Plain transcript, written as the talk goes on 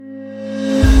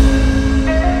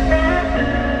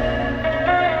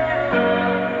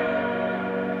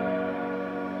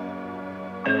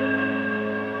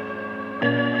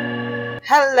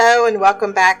and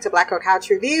welcome back to Black Girl Couch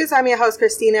Reviews. I'm your host,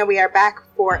 Christina. We are back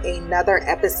for another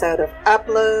episode of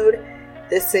Upload.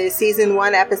 This is Season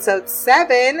 1, Episode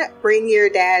 7, Bring Your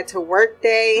Dad to Work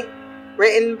Day,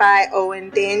 written by Owen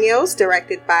Daniels,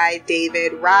 directed by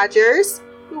David Rogers,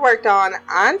 who worked on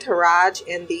Entourage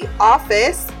and The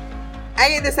Office. I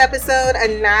gave this episode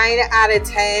a 9 out of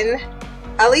 10.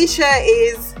 Alicia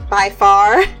is by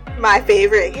far my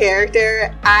favorite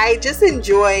character. I just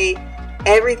enjoy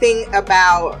everything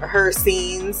about her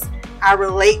scenes. I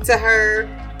relate to her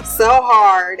so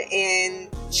hard, and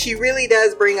she really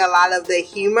does bring a lot of the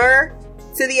humor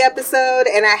to the episode.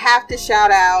 And I have to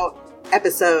shout out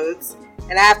episodes,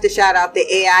 and I have to shout out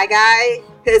the AI guy,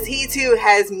 because he too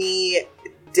has me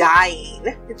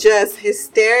dying, just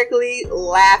hysterically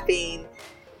laughing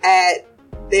at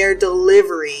their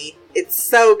delivery. It's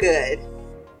so good.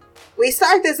 We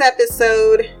start this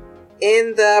episode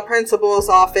in the principal's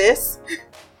office,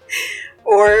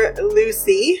 or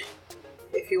Lucy,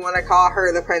 if you want to call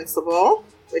her the principal,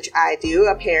 which I do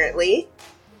apparently,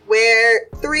 where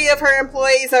 3 of her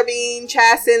employees are being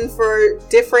chastened for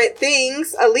different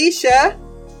things. Alicia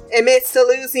admits to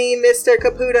losing Mr.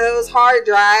 Caputo's hard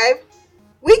drive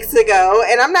weeks ago,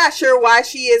 and I'm not sure why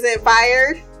she isn't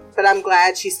fired, but I'm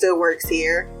glad she still works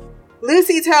here.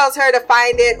 Lucy tells her to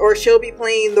find it or she'll be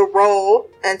playing the role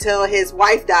until his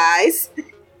wife dies.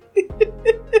 I'm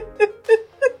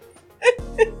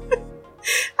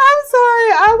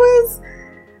sorry,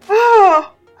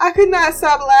 I could not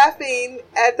stop laughing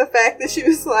at the fact that she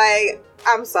was like,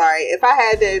 I'm sorry, if I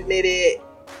had to admit it,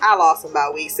 I lost him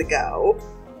about weeks ago.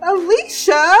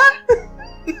 Alicia!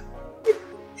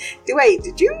 Wait,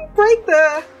 did you break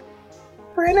the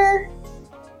printer?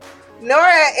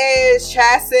 Nora is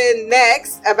chastened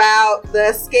next about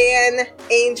the Scan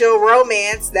Angel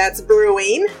romance that's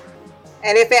brewing.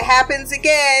 And if it happens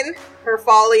again, her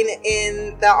falling asleep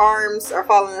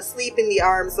in the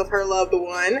arms of her loved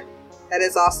one that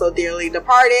is also dearly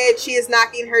departed, she is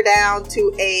knocking her down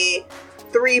to a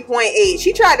 3.8.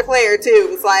 She tried to play her too.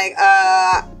 It was like,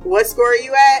 what score are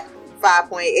you at?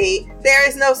 5.8. There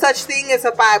is no such thing as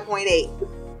a 5.8.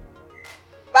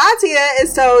 Vatia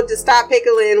is told to stop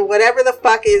pickling whatever the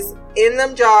fuck is in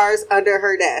them jars under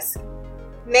her desk.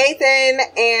 Nathan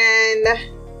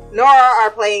and Nora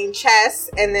are playing chess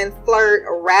and then flirt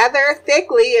rather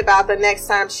thickly about the next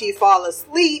time she fall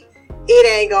asleep. It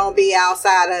ain't gonna be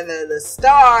outside under the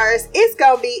stars. It's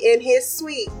gonna be in his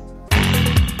suite.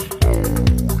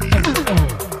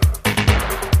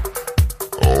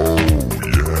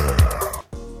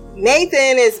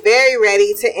 Nathan is very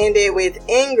ready to end it with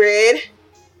Ingrid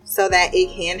so that it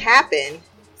can happen.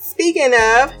 Speaking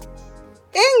of,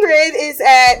 Ingrid is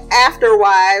at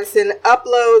Afterwives, an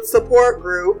Upload support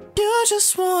group. You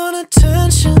just want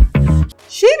attention.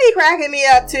 She be cracking me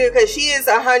up too, because she is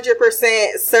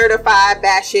 100% certified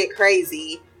batshit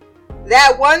crazy.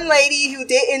 That one lady who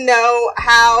didn't know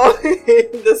how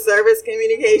the service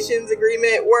communications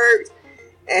agreement worked,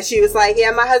 and she was like,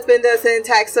 yeah, my husband doesn't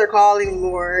text or call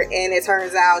anymore, and it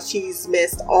turns out she's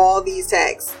missed all these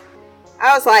texts.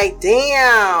 I was like,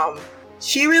 damn,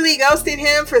 she really ghosted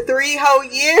him for 3 whole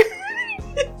years?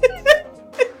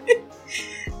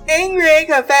 Ingrid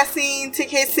confessing to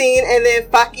kissing and then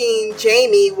fucking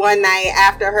Jamie one night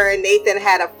after her and Nathan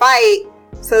had a fight.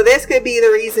 So this could be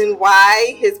the reason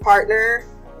why his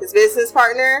business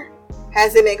partner,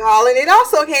 hasn't been calling. It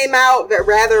also came out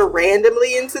rather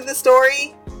randomly into the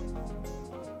story.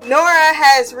 Nora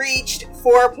has reached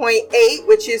 4.8,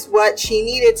 which is what she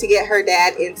needed to get her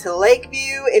dad into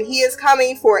Lakeview, and he is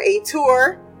coming for a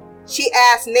tour. She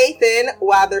asked Nathan,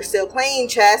 while they're still playing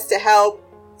chess, to help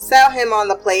sell him on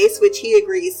the place, which he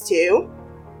agrees to.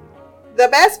 The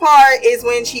best part is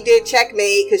when she did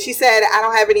checkmate, because she said, I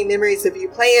don't have any memories of you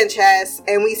playing chess,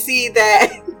 and we see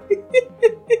that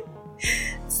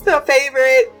it's the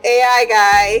favorite AI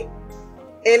guy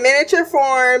in miniature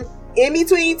form, in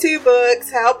between 2 books,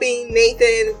 helping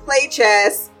Nathan play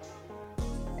chess.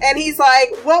 And he's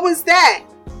like, what was that?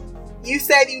 You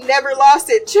said you never lost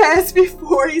at chess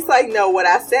before. He's like, no, what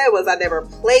I said was I never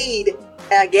played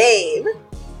a game.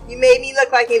 You made me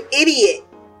look like an idiot.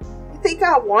 You think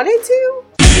I wanted to?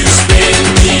 You spin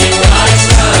me right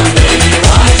round, baby,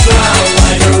 right round,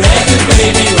 like a record,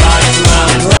 baby, right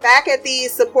round. Back at the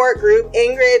support group,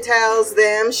 Ingrid tells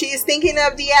them she's thinking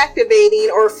of deactivating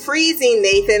or freezing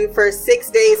Nathan for 6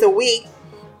 days a week,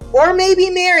 or maybe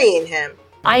marrying him.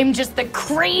 I'm just the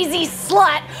crazy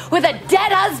slut with a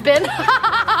dead husband.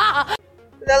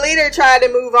 The leader tried to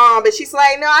move on, but she's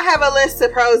like, no, I have a list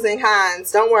of pros and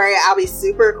cons. Don't worry, I'll be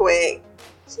super quick.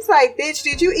 She's like, bitch,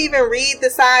 did you even read the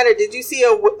sign, or did you see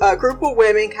a group of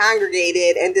women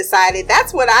congregated and decided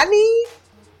that's what I need?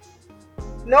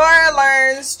 Nora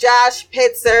learns Josh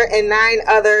Pitzer and 9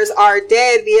 others are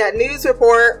dead via a news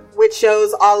report, which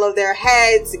shows all of their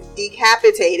heads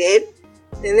decapitated.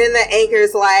 And then the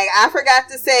anchor's like, I forgot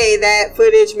to say that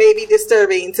footage may be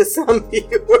disturbing to some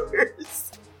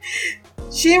viewers.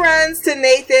 She runs to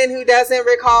Nathan, who doesn't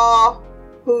recall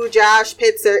who Josh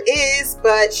Pitzer is,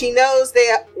 but she knows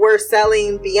they were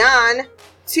selling Beyond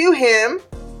to him.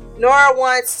 Nora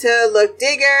wants to look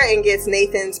digger and gets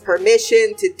Nathan's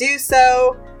permission to do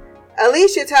so.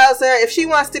 Alicia tells her if she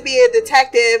wants to be a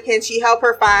detective, can she help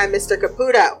her find Mr.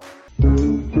 Caputo?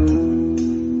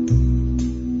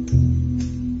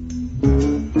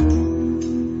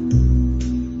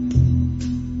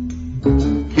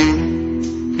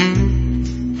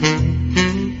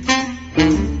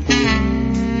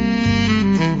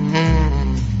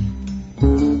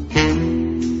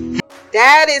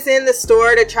 Dad is in the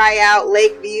store to try out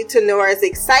Lakeview to Nora's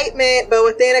excitement, but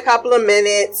within a couple of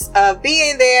minutes of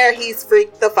being there, he's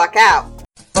freaked the fuck out.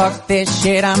 Fuck this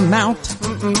shit, I'm out.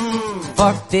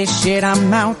 Fuck this shit,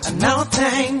 I'm out. No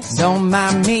thanks. Don't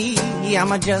mind me,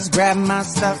 I'ma just grab my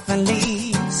stuff and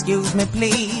leave. Excuse me,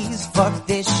 please. Fuck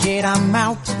this shit, I'm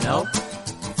out. Nope.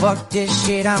 Fuck this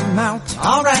shit, I'm out.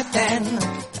 Alright then.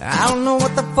 I don't know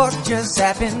what the fuck just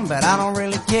happened, but I don't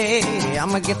really care.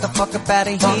 I'ma get the fuck up out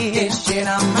of here. Fuck this shit,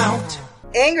 I'm out.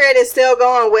 Ingrid is still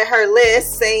going with her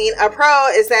list, saying a pro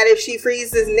is that if she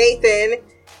freezes Nathan,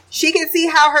 she can see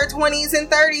how her 20s and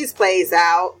 30s plays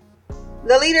out.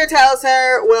 The leader tells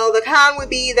her, well, the con would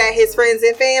be that his friends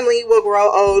and family will grow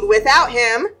old without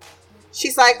him.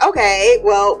 She's like, okay,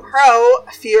 well, pro,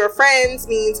 fewer friends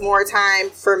means more time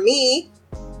for me.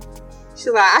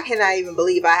 She's like, I cannot even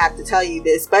believe I have to tell you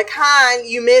this, but con,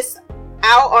 you miss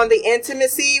out on the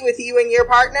intimacy with you and your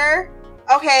partner?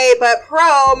 Okay, but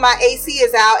pro, my AC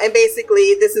is out, and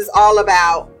basically this is all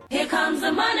about Here comes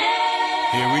the money.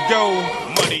 Here we go.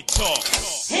 Money talk.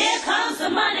 Here comes the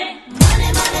money.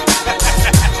 Money, money, money.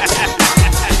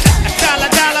 Dollar,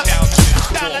 dollar.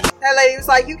 That lady was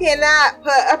like, you cannot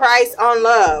put a price on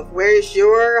love. Where's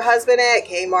your husband at?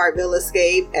 Kmart, Bill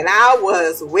Escape. And I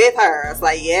was with her. I was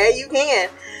like, yeah, you can.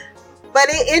 But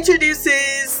it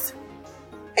introduces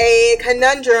a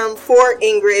conundrum for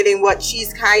Ingrid and what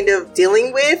she's kind of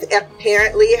dealing with.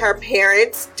 Apparently, her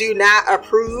parents do not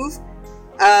approve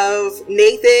of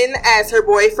Nathan as her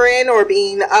boyfriend or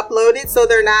being uploaded. So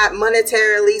they're not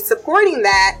monetarily supporting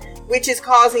that, which is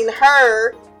causing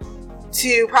her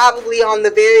to probably on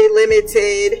the very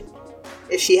limited,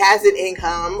 if she has an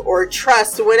income or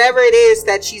trust, whatever it is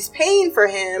that she's paying for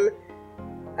him,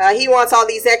 he wants all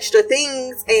these extra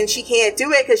things and she can't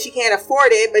do it because she can't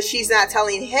afford it, but she's not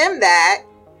telling him that.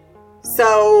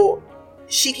 So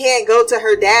she can't go to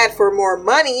her dad for more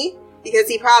money because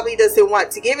he probably doesn't want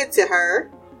to give it to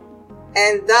her.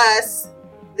 And thus,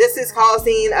 this is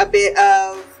causing a bit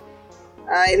of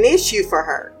an issue for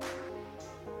her.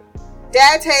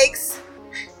 Dad takes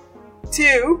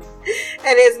 2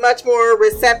 and is much more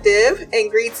receptive and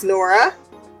greets Nora.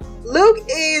 Luke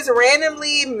is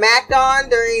randomly macked on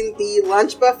during the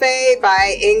lunch buffet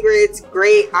by Ingrid's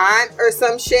great aunt or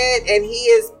some shit, and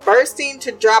he is bursting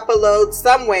to drop a load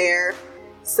somewhere.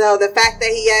 So the fact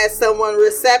that he has someone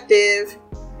receptive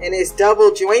and is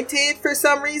double jointed for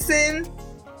some reason,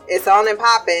 it's on and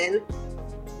popping.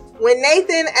 When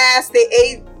Nathan asks the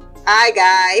AI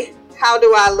guy, how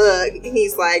do I look? And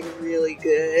he's like, really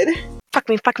good. Fuck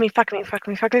me, fuck me, fuck me, fuck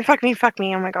me, fuck me, fuck me, fuck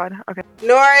me. Oh my god. Okay.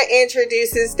 Nora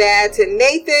introduces Dad to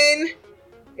Nathan,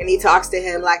 and he talks to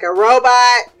him like a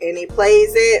robot, and he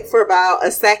plays it for about a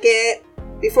second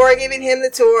before giving him the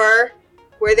tour,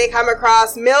 where they come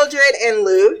across Mildred and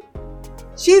Luke.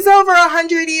 She's over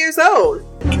 100 years old.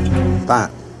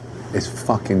 That is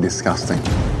fucking disgusting.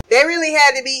 They really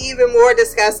had to be even more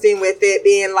disgusting with it,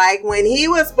 being like, when he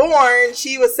was born,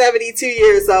 she was 72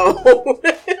 years old.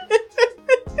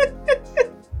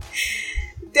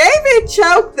 David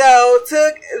Choke, though,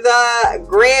 took the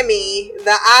Grammy,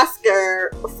 the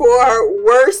Oscar, for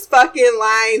worst fucking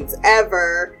lines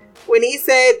ever when he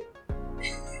said,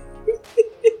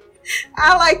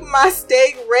 I like my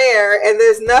steak rare, and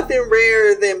there's nothing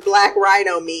rarer than black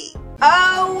rhino meat.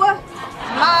 Oh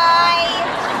my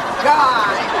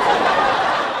god.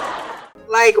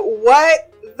 Like,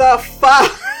 what the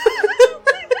fuck?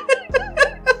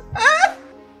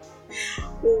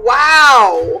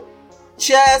 Wow.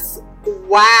 Just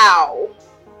wow.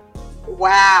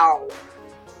 Wow.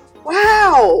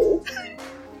 Wow.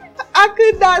 I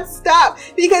could not stop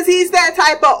because he's that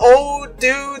type of old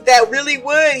dude that really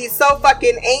would. He's so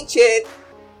fucking ancient.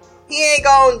 he ain't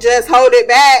gonna just hold it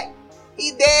back.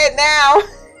 He dead now.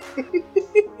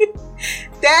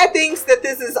 Dad thinks that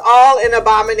this is all an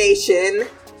abomination,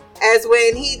 as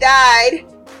when he died,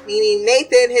 meaning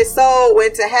Nathan, his soul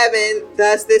went to heaven,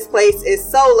 thus this place is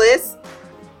soulless,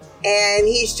 and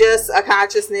he's just a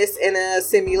consciousness in a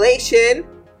simulation.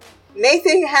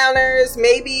 Nathan counters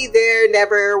maybe there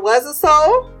never was a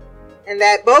soul, and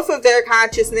that both of their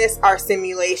consciousness are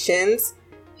simulations.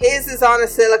 His is on a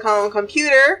silicone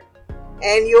computer,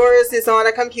 and yours is on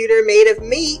a computer made of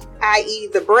meat, i.e.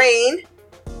 the brain.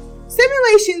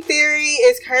 Simulation theory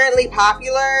is currently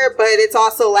popular, but it's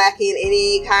also lacking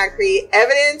any concrete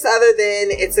evidence other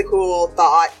than it's a cool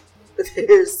thought.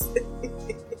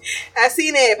 I've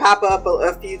seen it pop up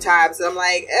a few times, and I'm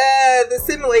like, the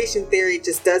simulation theory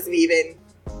just doesn't even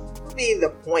be the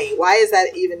point. Why is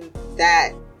that even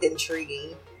that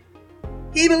intriguing?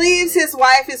 He believes his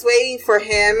wife is waiting for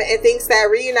him and thinks that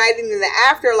reuniting in the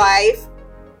afterlife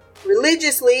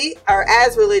religiously, or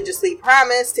as religiously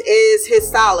promised, is his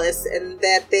solace, and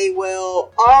that they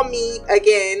will all meet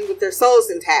again with their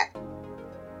souls intact.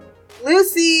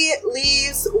 Lucy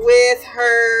leaves with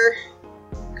her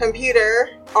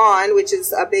computer on, which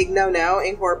is a big no-no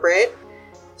in corporate.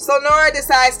 So Nora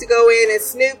decides to go in and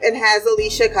snoop and has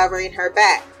Alicia covering her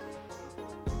back.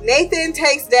 Nathan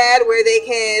takes Dad where they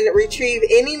can retrieve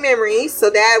any memories,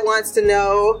 so Dad wants to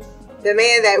know the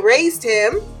man that raised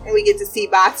him, and we get to see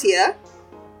Batya.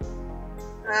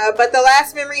 But the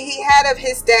last memory he had of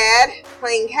his dad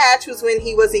playing catch was when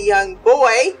he was a young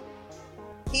boy.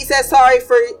 He says sorry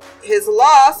for his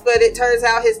loss, but it turns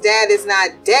out his dad is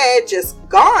not dead, just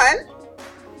gone.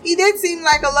 He did seem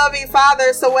like a loving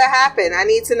father, so what happened? I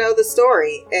need to know the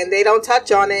story, and they don't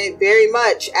touch on it very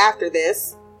much after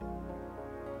this.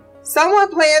 Someone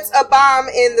plants a bomb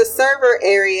in the server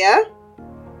area.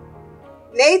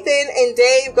 Nathan and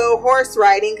Dave go horse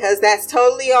riding because that's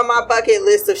totally on my bucket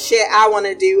list of shit I want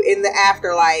to do in the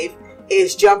afterlife,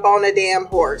 is jump on a damn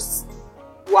horse.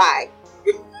 Why?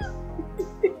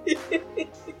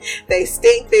 They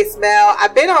stink, they smell.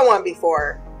 I've been on one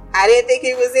before. I didn't think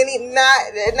it was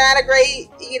not a great,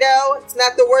 it's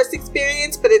not the worst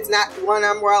experience, but it's not one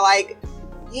I'm more like,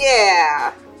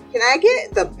 yeah, can I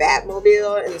get the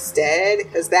Batmobile instead?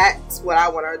 Because that's what I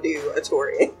want to do a tour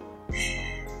in.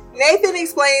 Nathan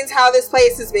explains how this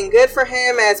place has been good for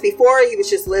him, as before he was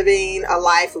just living a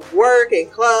life of work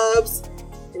and clubs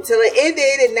until it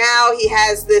ended, and now he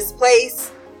has this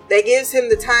place that gives him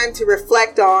the time to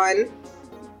reflect on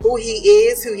who he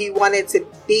is, who he wanted to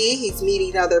be. He's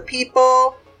meeting other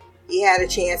people. He had a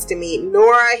chance to meet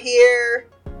Nora here.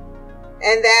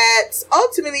 And that's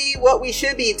ultimately what we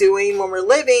should be doing when we're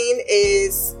living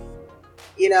is,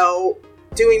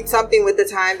 doing something with the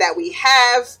time that we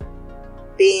have,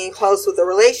 being close with the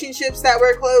relationships that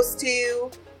we're close to.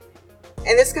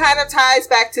 And this kind of ties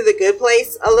back to The Good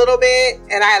Place a little bit.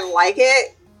 And I like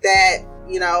it that,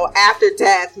 after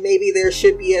death, maybe there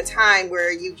should be a time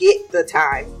where you get the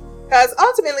time. Because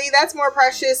ultimately, that's more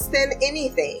precious than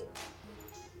anything.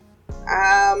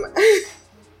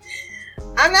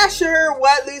 I'm not sure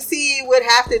what Lucy would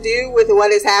have to do with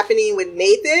what is happening with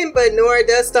Nathan, but Nora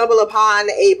does stumble upon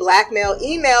a blackmail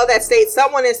email that states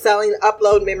someone is selling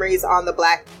upload memories on the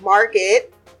black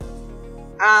market.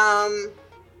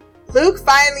 Luke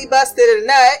finally busted a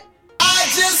nut. I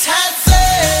just had sex,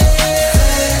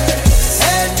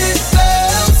 and it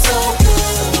felt so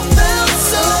good,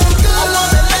 I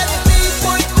wanna let me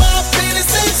put my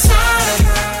penis inside.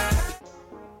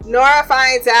 Nora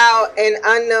finds out an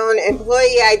unknown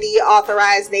employee ID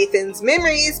authorized Nathan's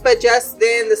memories, but just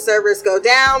then the servers go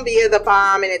down via the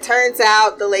bomb, and it turns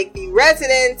out the Lakeview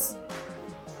residents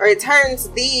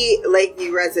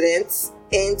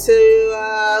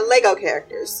into Lego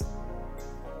characters.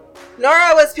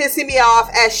 Nora was pissing me off,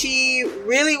 as she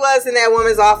really was in that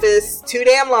woman's office too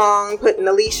damn long, putting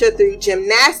Alicia through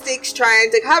gymnastics trying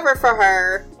to cover for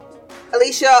her.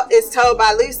 Alicia is told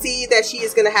by Lucy that she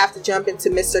is going to have to jump into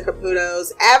Mr.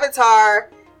 Caputo's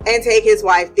avatar and take his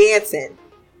wife dancing.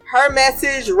 Her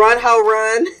message, run ho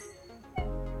run,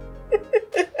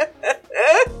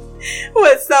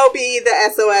 would so be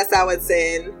the SOS I would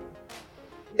send.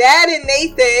 Dad and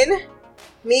Nathan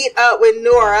meet up with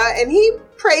Nora, and he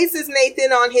praises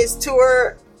Nathan on his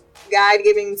tour guide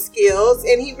giving skills,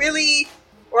 and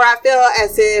I feel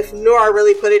as if Nora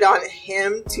really put it on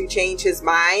him to change his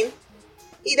mind.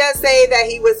 He does say that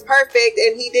he was perfect,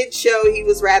 and he did show he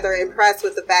was rather impressed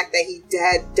with the fact that he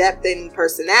had depth in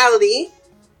personality.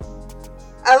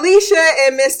 Alicia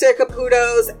and Mr.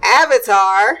 Caputo's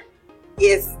avatar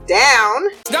is down.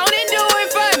 Don't do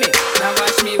it for me. Now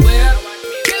watch me whip.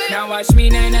 Now watch me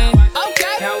nay nay.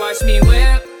 Okay. Now watch me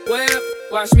whip. whip.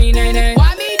 Watch me, nay, nay.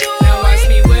 Why me do it? Now watch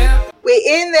me whip. We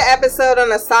end the episode on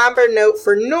a somber note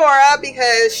for Nora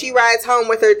because she rides home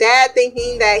with her dad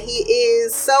thinking that he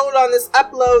is sold on this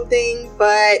upload thing,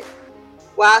 but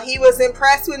while he was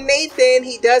impressed with Nathan,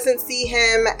 he doesn't see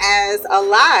him as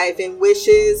alive and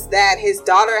wishes that his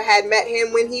daughter had met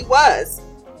him when he was.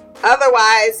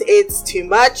 Otherwise, it's too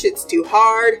much, it's too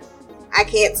hard. I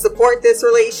can't support this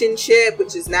relationship,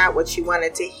 which is not what she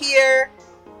wanted to hear.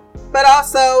 But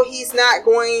also, he's not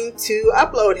going to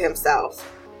upload himself.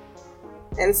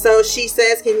 And so she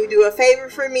says, can you do a favor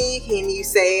for me? Can you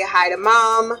say hi to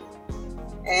Mom?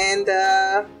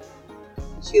 And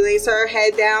she lays her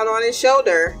head down on his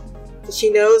shoulder. She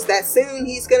knows that soon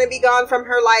he's going to be gone from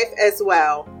her life as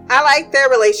well. I like their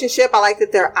relationship. I like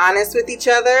that they're honest with each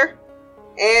other.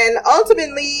 And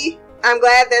ultimately, I'm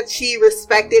glad that she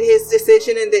respected his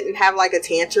decision and didn't have like a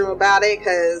tantrum about it,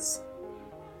 because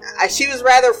she was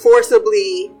rather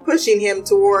forcibly pushing him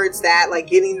towards that, like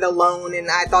getting the loan, and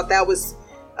I thought that was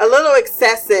a little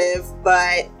excessive,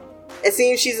 but it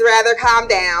seems she's rather calmed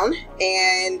down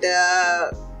and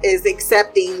is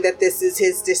accepting that this is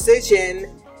his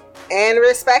decision and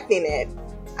respecting it.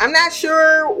 I'm not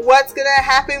sure what's gonna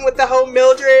happen with the whole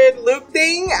Mildred Luke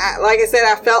thing. Like I said,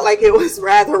 I felt like it was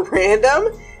rather random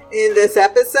in this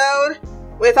episode.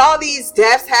 With all these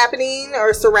deaths happening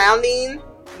or surrounding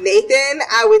Nathan,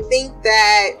 I would think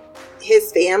that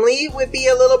his family would be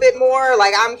a little bit more,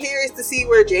 like, I'm curious to see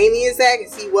where Jamie is at,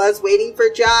 because he was waiting for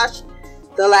Josh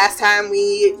the last time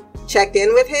we checked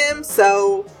in with him.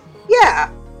 So yeah,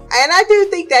 and I do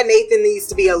think that Nathan needs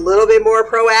to be a little bit more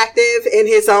proactive in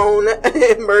his own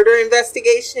murder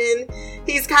investigation.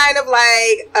 He's kind of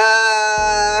like,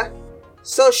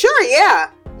 so sure, yeah,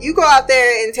 you go out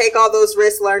there and take all those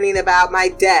risks learning about my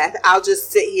death. I'll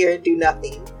just sit here and do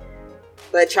nothing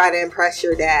but try to impress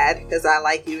your dad because I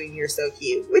like you and you're so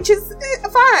cute, which is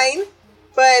fine.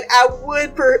 But I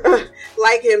would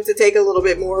like him to take a little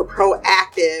bit more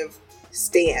proactive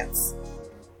stance.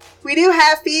 We do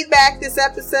have feedback this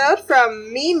episode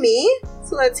from Mimi,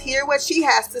 so let's hear what she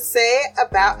has to say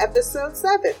about episode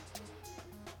 7.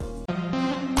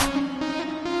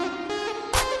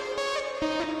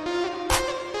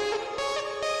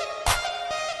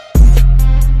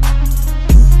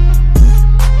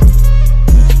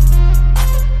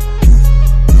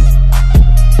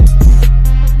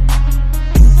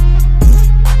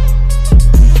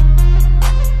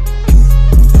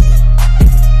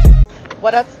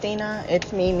 What up, Stina?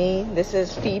 It's Mimi. This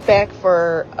is feedback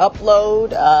for Upload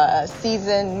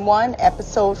Season 1,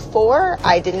 Episode 4.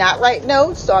 I did not write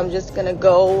notes, so I'm just going to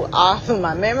go off of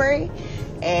my memory.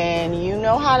 And you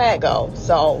know how that goes.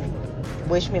 So,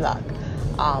 wish me luck.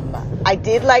 I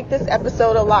did like this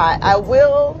episode a lot. I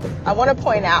want to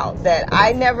point out that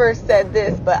I never said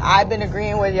this, but I've been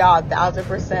agreeing with y'all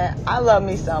 1,000%. I love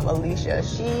me some Alicia.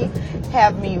 She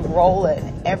have me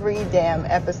rolling every damn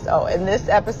episode, and this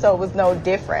episode was no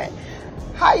different.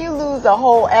 How you lose a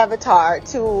whole avatar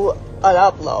to an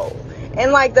upload,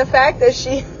 and like the fact that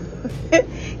she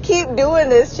keep doing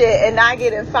this shit and not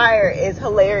getting fired is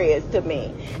hilarious to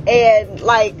me. And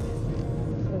like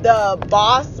the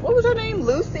boss, what was her name?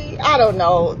 Lucy? I don't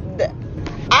know.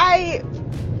 I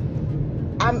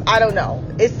don't know.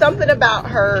 It's something about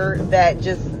her that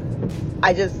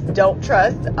I just don't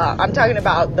trust. I'm talking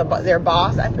about their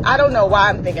boss. I don't know why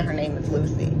I'm thinking her name is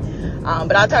Lucy.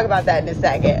 But I'll talk about that in a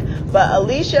second. But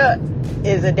Alicia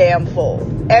is a damn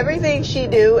fool. Everything she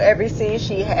do, every scene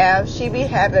she have, she be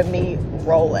having me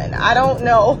rolling. I don't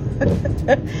know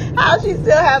how she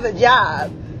still have a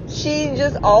job. She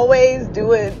just always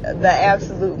doing the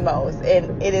absolute most,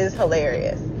 and it is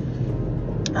hilarious.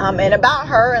 And about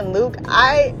her and Luke,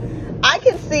 I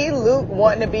can see Luke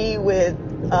wanting to be with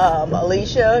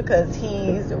Alicia because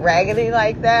he's raggedy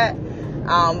like that.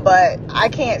 But I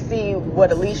can't see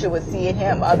what Alicia would see in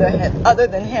him other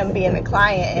than him being a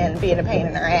client and being a pain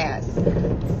in her ass.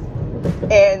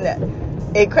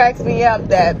 And it cracks me up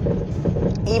that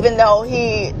even though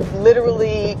he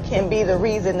literally can be the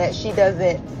reason that she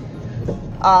doesn't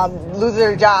lose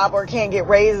her job or can't get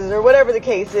raises or whatever the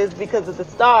case is because of the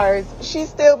stars, she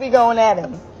still be going at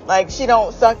him. Like, she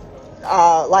don't suck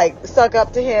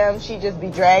up to him. She just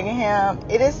be dragging him.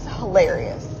 It is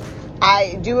hilarious.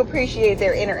 I do appreciate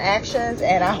their interactions,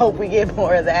 and I hope we get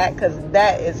more of that because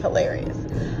that is hilarious.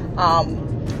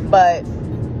 But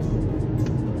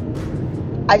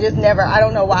I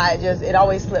don't know why, it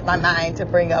always slipped my mind to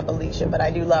bring up Alicia, but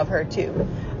I do love her too.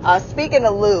 Speaking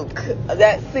of Luke,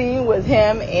 that scene with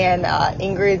him and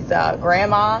Ingrid's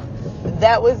grandma,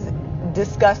 that was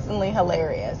disgustingly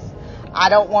hilarious. I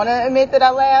don't want to admit that I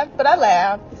laughed, but I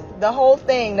laughed the whole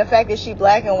thing, the fact that she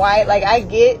black and white, like, I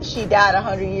get she died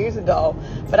 100 years ago,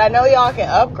 but I know y'all can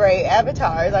upgrade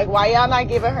avatars. Like, why y'all not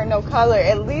giving her no color?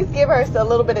 At least give her a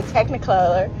little bit of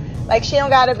technicolor. Like, she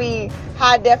don't gotta be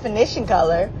high definition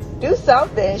color. Do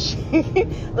something. She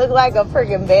look like a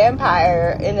freaking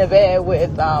vampire in the bed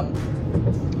with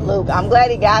Luke. I'm glad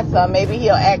he got some. Maybe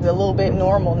he'll act a little bit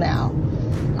normal now.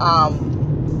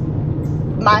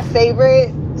 My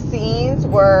favorite scenes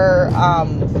were,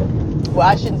 well,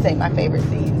 I shouldn't say my favorite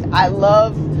scenes. I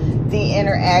love the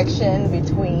interaction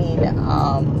between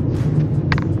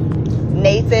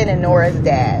Nathan and Nora's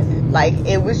dad. Like,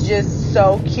 it was just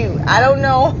so cute. I don't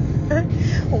know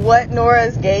what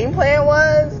Nora's game plan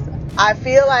was. I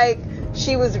feel like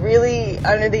she was really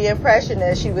under the impression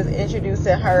that she was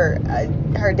introducing her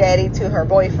daddy to her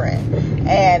boyfriend.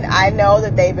 And I know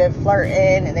that they've been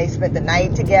flirting and they spent the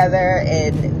night together,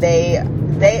 and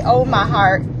they owe my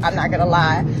heart. I'm not gonna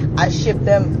lie. I ship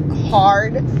them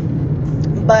hard.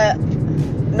 But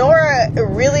Nora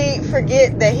really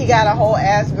forget that he got a whole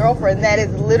ass girlfriend that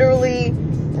is literally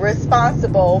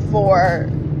responsible for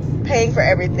paying for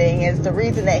everything. It's the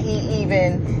reason that he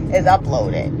even is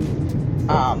uploaded.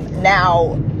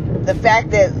 Now, the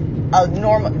fact that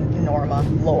Norma,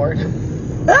 Lord,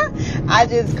 I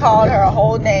just called her a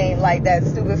whole name like that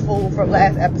stupid fool from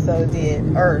last episode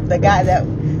did, or the guy that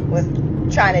was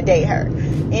trying to date her.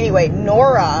 Anyway,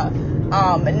 Nora,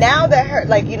 now that her,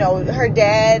 like, you know, her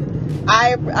dad,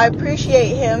 I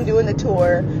appreciate him doing the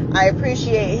tour. I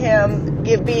appreciate him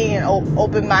being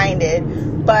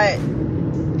open-minded, but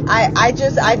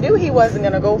I knew he wasn't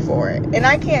going to go for it. And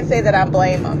I can't say that I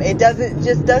blame him. It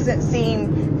doesn't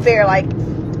seem fair. Like,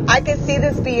 I could see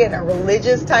this being a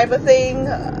religious type of thing.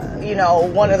 You know,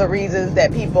 one of the reasons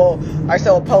that people are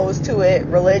so opposed to it,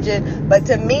 religion. But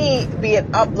to me, being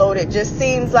uploaded just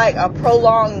seems like a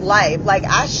prolonged life. Like,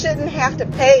 I shouldn't have to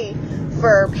pay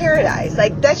for paradise.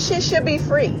 Like, that shit should be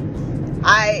free.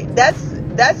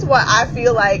 That's what I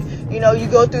feel like. You know, you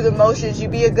go through the motions, you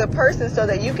be a good person so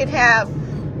that you can have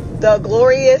the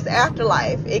glorious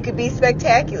afterlife. It could be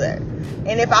spectacular.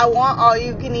 And if I want all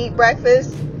you can eat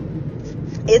breakfast,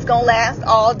 it's gonna last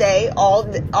all day, it's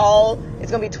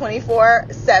gonna be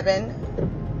 24/7,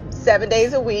 7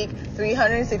 days a week,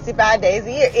 365 days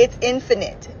a year. It's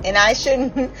infinite, and I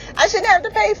shouldn't have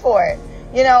to pay for it.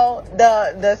 You know,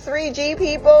 the 3G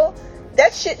people,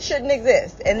 that shit shouldn't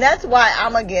exist. And that's why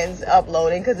I'm against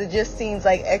uploading, because it just seems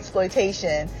like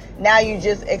exploitation. Now you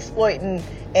just exploiting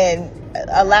and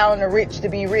allowing the rich to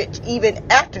be rich even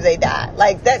after they die.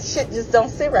 Like, that shit just don't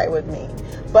sit right with me.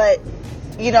 But,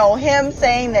 you know, him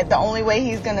saying that the only way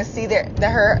he's gonna see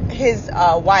his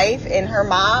wife and her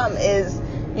mom is,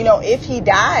 you know, if he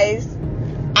dies,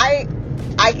 I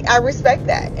respect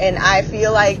that. And I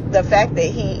feel like the fact that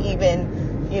he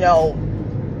even, you know,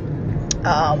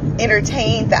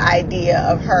 entertained the idea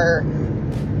of her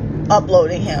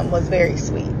uploading him was very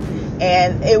sweet.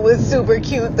 And it was super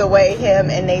cute the way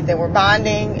him and Nathan were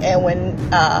bonding. And when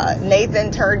Nathan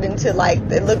turned into, like,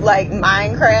 it looked like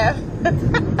Minecraft,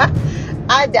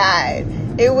 I died.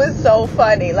 It was so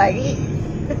funny. Like,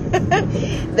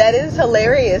 that is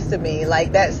hilarious to me.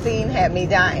 Like, that scene had me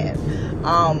dying.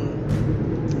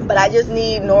 But I just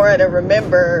need Nora to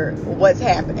remember what's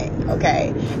happening,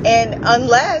 okay? And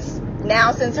unless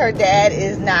now, since her dad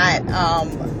is not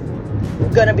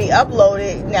gonna be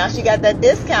uploaded, now she got that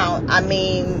discount. I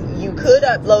mean, you could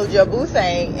upload your boo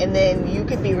thing and then you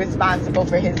could be responsible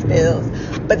for his bills.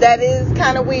 But that is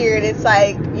kind of weird. It's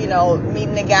like, you know,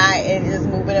 meeting a guy and just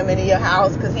moving him into your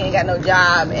house because he ain't got no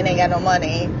job and ain't got no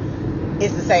money.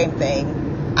 It's the same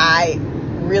thing. I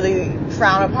really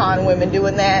frown upon women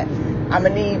doing that. I'm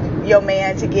gonna need your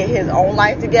man to get his own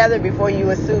life together before you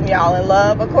assume y'all in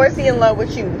love. Of course he in love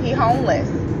with you. He homeless.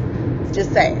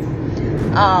 Just saying.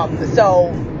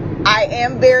 So I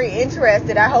am very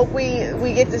interested. I hope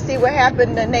we get to see what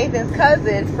happened to Nathan's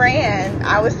cousin, Fran.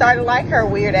 I was starting to like her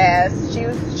weird ass. She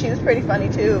was pretty funny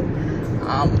too.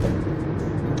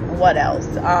 What else?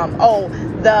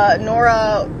 The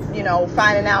Nora, you know,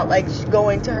 finding out, like,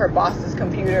 going to her boss's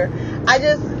computer.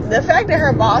 The fact that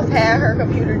her boss had her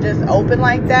computer just open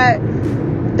like that,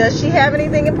 does she have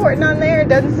anything important on there? It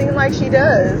doesn't seem like she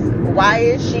does. Why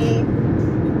is she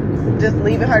just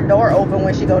leaving her door open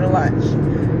when she go to lunch?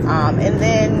 And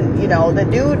then, you know, the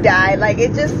dude died. Like,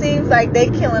 it just seems like they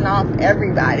killing off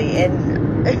everybody. And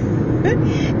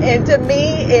and to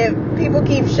me, if people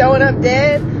keep showing up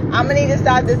dead, I'm gonna need to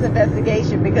start this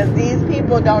investigation, because these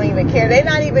people don't even care. They're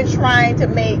not even trying to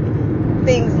make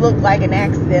things look like an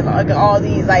accident. Like all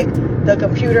these, like, the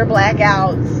computer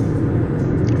blackouts,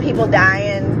 people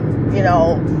dying, you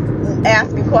know,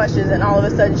 asking questions and all of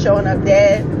a sudden showing up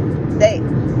dead.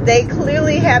 They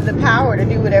clearly have the power to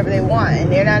do whatever they want,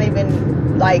 and they're not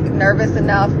even like nervous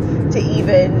enough to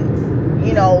even,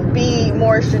 you know, be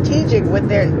more strategic with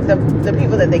the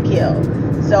people that they kill.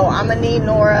 So I'm gonna need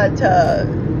Nora to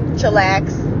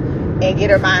chillax and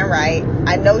get her mind right.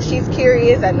 I know she's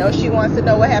curious. I know she wants to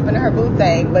know what happened to her boo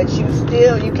thing, but you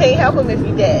can't help him if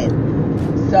you're dead.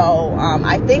 So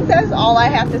I think that's all I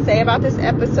have to say about this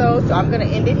episode. So I'm gonna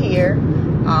end it here.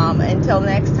 Until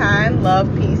next time,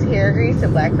 love, peace, hair grease,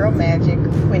 and Black Girl Magic.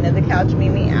 Queen of the Couch,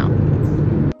 Mimi out.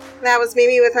 That was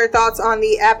Mimi with her thoughts on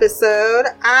the episode.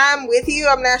 I'm with you.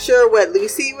 I'm not sure what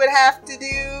Lucy would have to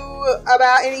do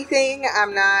about anything.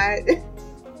 I'm not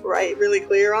really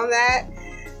clear on that.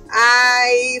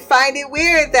 I find it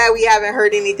weird that we haven't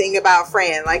heard anything about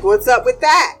Fran. Like, what's up with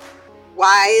that?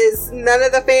 Why is none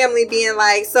of the family being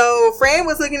like, so Fran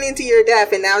was looking into your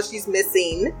death and now she's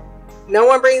missing? No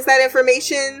one brings that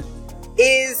information.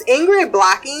 Is Ingrid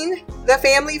blocking the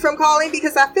family from calling?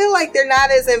 Because I feel like they're not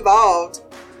as involved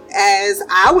as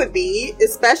I would be,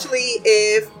 especially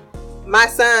if my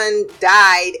son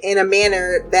died in a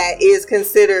manner that is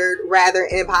considered rather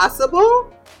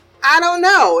impossible. I don't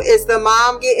know. Is the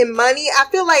mom getting money? I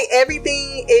feel like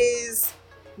everything is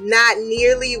not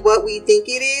nearly what we think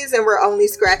it is, and we're only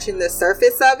scratching the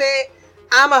surface of it.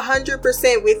 I'm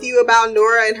 100% with you about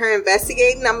Nora and her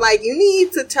investigating. I'm like, you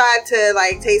need to try to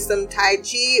like take some Tai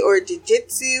Chi or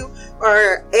Jiu-Jitsu,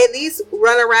 or at least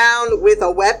run around with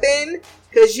a weapon,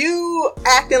 because you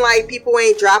acting like people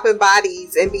ain't dropping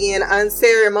bodies and being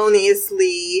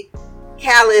unceremoniously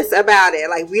callous about it.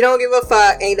 Like, we don't give a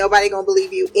fuck. Ain't nobody gonna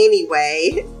believe you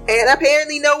anyway. And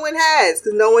apparently no one has,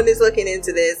 because no one is looking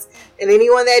into this. And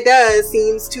anyone that does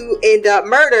seems to end up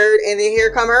murdered. And then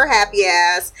here come her happy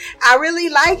ass. I really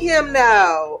like him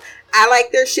though. I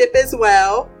like their ship as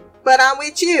well. But I'm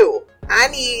with you. I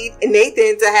need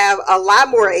Nathan to have a lot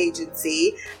more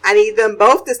agency. I need them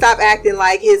both to stop acting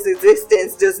like his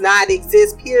existence does not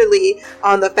exist purely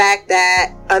on the fact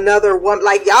that another woman,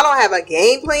 like, y'all don't have a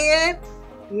game plan.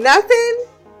 Nothing.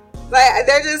 Like,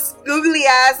 they're just googly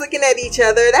eyes looking at each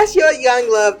other. That's your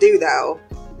young love do though.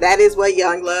 That is what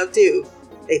young love do.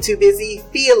 They too busy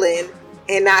feeling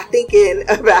and not thinking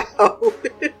about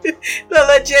the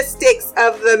logistics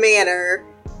of the manor.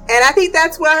 And I think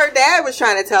that's what her dad was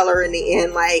trying to tell her in the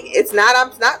end. Like,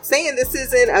 I'm not saying this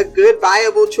isn't a good,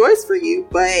 viable choice for you,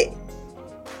 but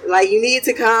like, you need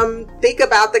to come think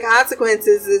about the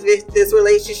consequences if this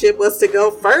relationship was to go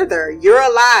further. You're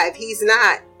alive. He's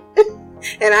not.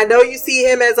 And I know you see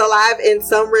him as alive in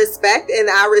some respect, and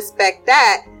I respect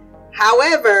that.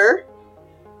 However,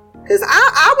 because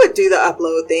I would do the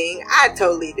upload thing. I'd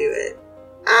totally do it.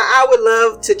 I would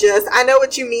love to just, I know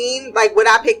what you mean. Like, would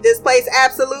I pick this place?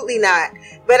 Absolutely not.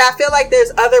 But I feel like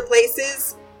there's other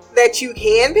places that you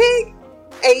can pick.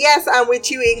 And yes, I'm with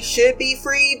you. It should be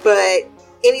free. But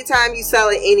anytime you sell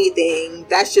anything,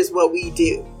 that's just what we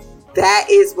do. That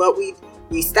is what we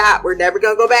stop. We're never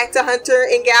going to go back to hunter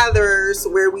and gatherers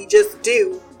where we just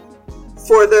do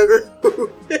for the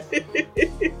group.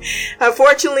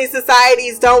 Unfortunately,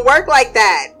 societies don't work like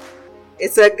that.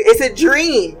 It's a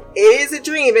dream. It is a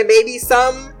dream, and maybe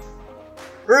some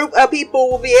group of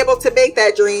people will be able to make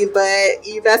that dream, but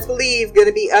you best believe going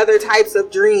to be other types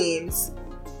of dreams.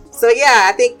 So yeah,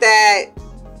 I think that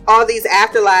all these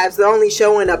afterlives, they're only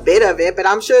showing a bit of it, but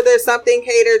I'm sure there's something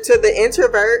catered to the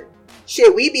introvert.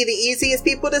 Shit, we be the easiest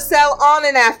people to sell on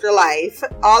an afterlife.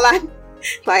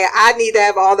 I need to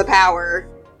have all the power,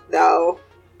 though.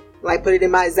 Like, put it in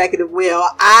my executive will.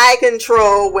 I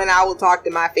control when I will talk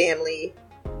to my family.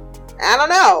 I don't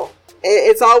know.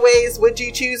 It's always, would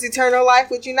you choose eternal life?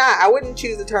 Would you not? I wouldn't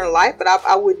choose eternal life, but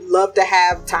I would love to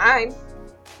have time,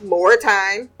 more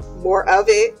of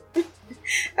it.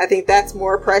 I think that's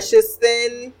more precious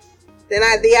than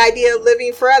the idea of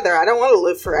living forever. I don't want to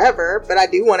live forever, but I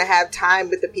do want to have time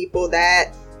with the people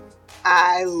that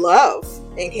I love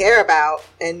and care about,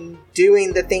 and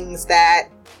doing the things that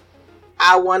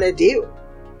I want to do.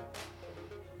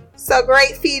 So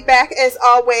great feedback as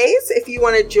always. If you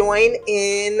want to join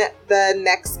in the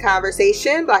next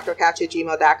conversation,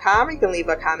 blackgirlcouch@gmail.com. You can leave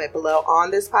a comment below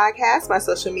on this podcast. My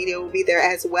social media will be there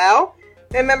as well.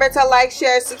 Remember to like,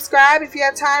 share, subscribe. If you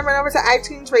have time, run over to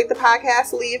iTunes, rate the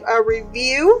podcast, leave a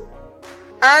review.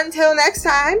 Until next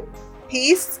time,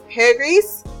 peace, hair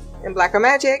grease, and Black Girl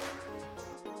Magic.